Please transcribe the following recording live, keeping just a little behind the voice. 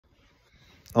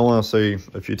I want to say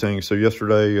a few things. So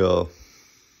yesterday, I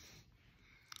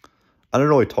didn't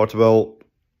really talk about,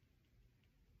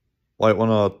 like, when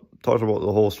I talked about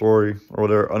the whole story or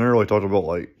whatever, I didn't really talk about,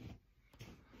 like,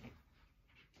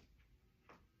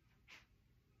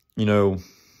 you know,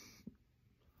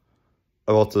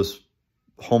 about this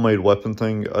homemade weapon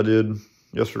thing I did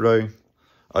yesterday.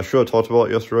 I should have talked about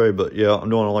it yesterday, but yeah, I'm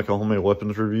doing like a homemade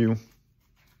weapons review.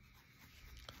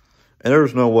 And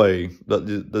there's no way that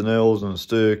the nails and the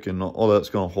stick and all that's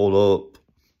going to hold up,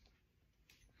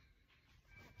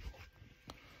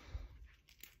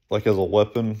 like, as a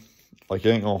weapon. Like, it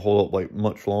ain't going to hold up, like,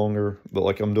 much longer. But,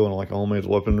 like, I'm doing, like, a homemade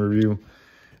weapon review.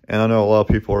 And I know a lot of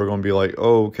people are going to be like,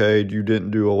 oh, okay, you didn't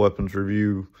do a weapons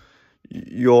review.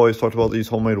 You always talked about these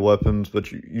homemade weapons,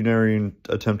 but you never even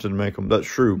attempted to make them. That's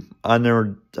true. I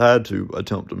never had to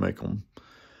attempt to make them.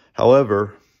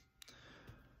 However,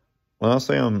 when I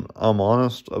say I'm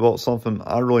honest about something,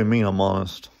 I really mean I'm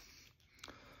honest.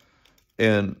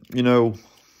 And, you know,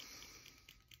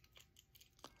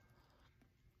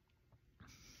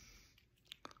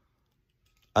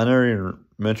 I never even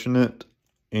mentioned it.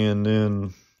 And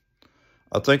then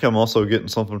I think I'm also getting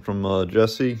something from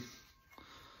Jesse.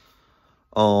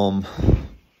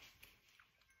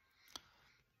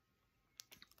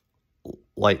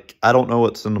 Like, I don't know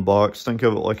what's in the box. Think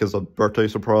of it like as a birthday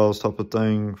surprise type of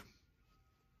thing.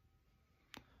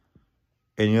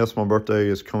 And yes, my birthday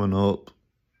is coming up.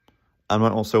 I'm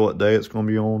not going to say what day it's going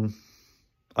to be on.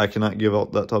 I cannot give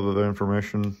out that type of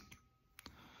information.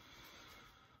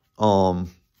 But,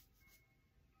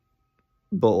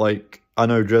 like, I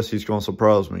know Jesse's going to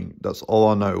surprise me. That's all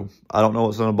I know. I don't know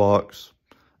what's in the box.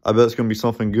 I bet it's going to be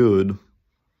something good.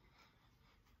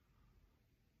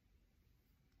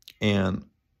 And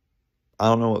I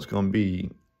don't know what's going to be.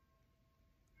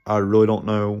 I really don't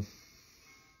know.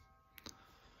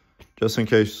 Just in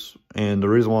case, and the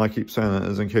reason why I keep saying that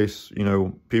is in case, you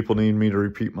know, people need me to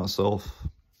repeat myself.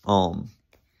 I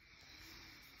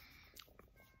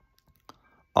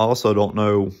also don't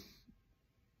know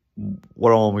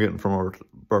what all I'm getting from our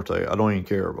birthday. I don't even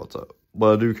care about that.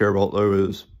 What I do care about, though,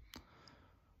 is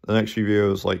the next few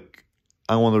videos, like,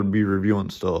 I want to be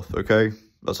reviewing stuff, okay?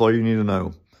 That's all you need to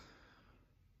know.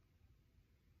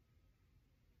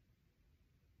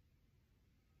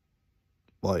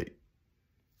 Like,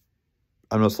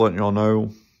 I'm just letting y'all know.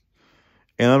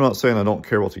 And I'm not saying I don't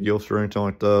care about the gifts or anything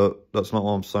like that. That's not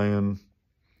what I'm saying.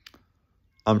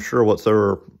 I'm sure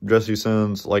whatever Jesse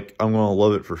sends, like, I'm going to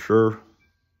love it for sure.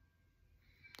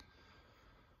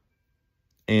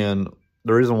 And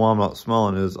the reason why I'm not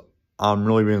smiling is I'm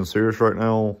really being serious right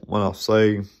now when I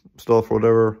say stuff or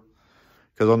whatever.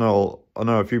 Because I know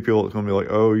a few people that's going to be like,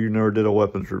 oh, you never did a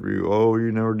weapons review. Oh,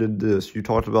 you never did this. You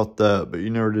talked about that, but you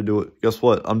never did do it. Guess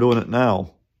what? I'm doing it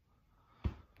now.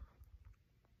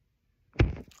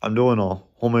 I'm doing a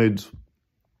homemade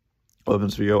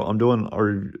weapons video. I'm doing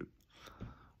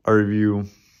a review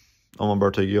on my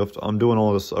birthday gift. I'm doing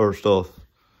all this other stuff.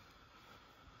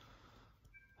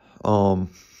 And,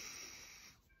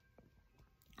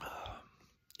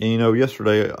 you know,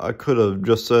 yesterday, I could have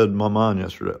just said my mind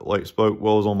yesterday. Like, spoke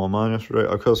what was on my mind yesterday.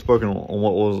 I could have spoken on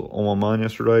what was on my mind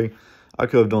yesterday. I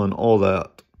could have done all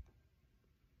that.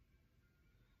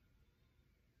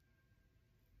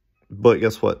 But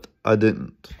guess what? I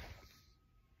didn't.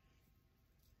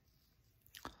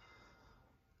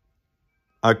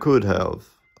 I could have.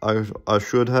 I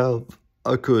should have.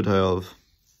 I could have.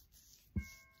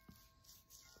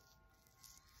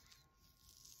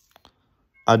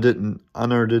 I didn't. I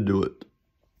never did do it.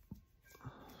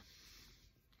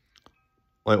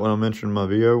 Like, when I mentioned my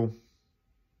video,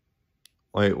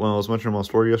 like, when I was mentioning my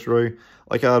story yesterday,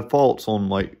 like, I had faults on,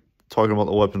 like, talking about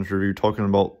the weapons review, talking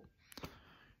about,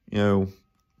 you know,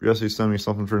 Jesse sent me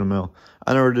something through the mail.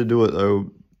 I never did do it,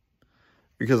 though,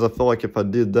 because I feel like if I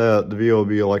did that, the video would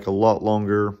be, like, a lot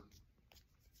longer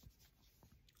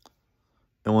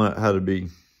than what it had to be.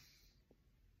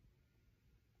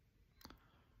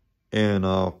 And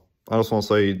I just want to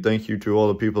say thank you to all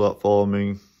the people that follow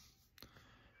me.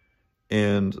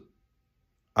 And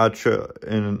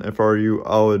and if I were you,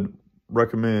 I would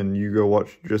recommend you go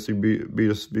watch Jesse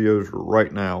Beatus videos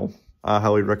right now. I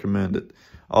highly recommend it.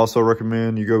 I also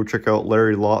recommend you go check out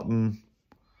Larry Lawton.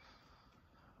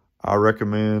 I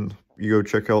recommend you go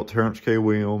check out Terrence K.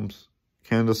 Williams,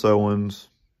 Candace Owens,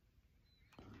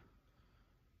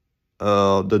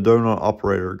 the Donut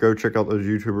Operator. Go check out those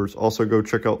YouTubers. Also go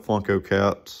check out Funko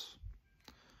Cats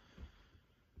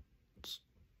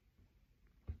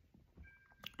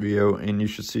video, and you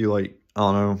should see, like, I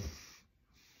don't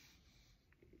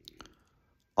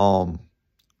know.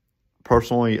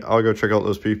 Personally, I'll go check out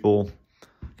those people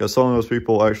because some of those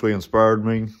people actually inspired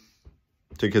me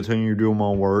to continue doing my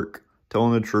work,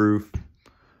 telling the truth,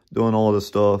 doing all this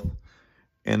stuff.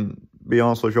 And be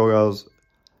honest with y'all guys,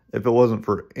 if it wasn't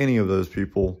for any of those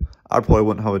people, I probably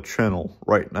wouldn't have a channel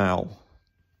right now.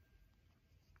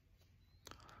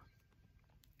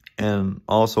 And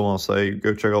I also want to say,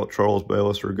 go check out Charles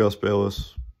Bayless or Gus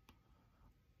Bayless.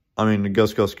 I mean,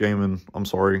 Gus Gaming, I'm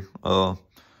sorry.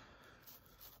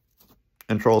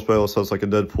 And Charles Bayless has like a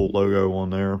Deadpool logo on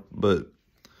there, but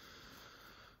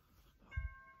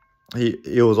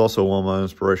he was also one of my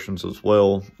inspirations as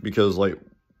well, because like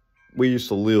we used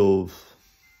to live,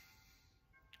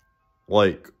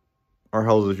 like our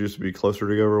houses used to be closer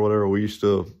together or whatever. We used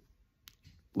to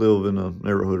live in a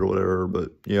neighborhood or whatever,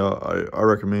 but yeah, I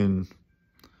recommend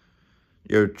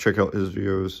you go check out his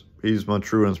videos. He's my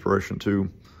true inspiration too.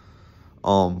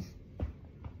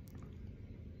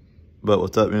 But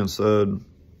with that being said,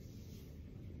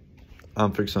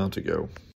 I'm fixing to go.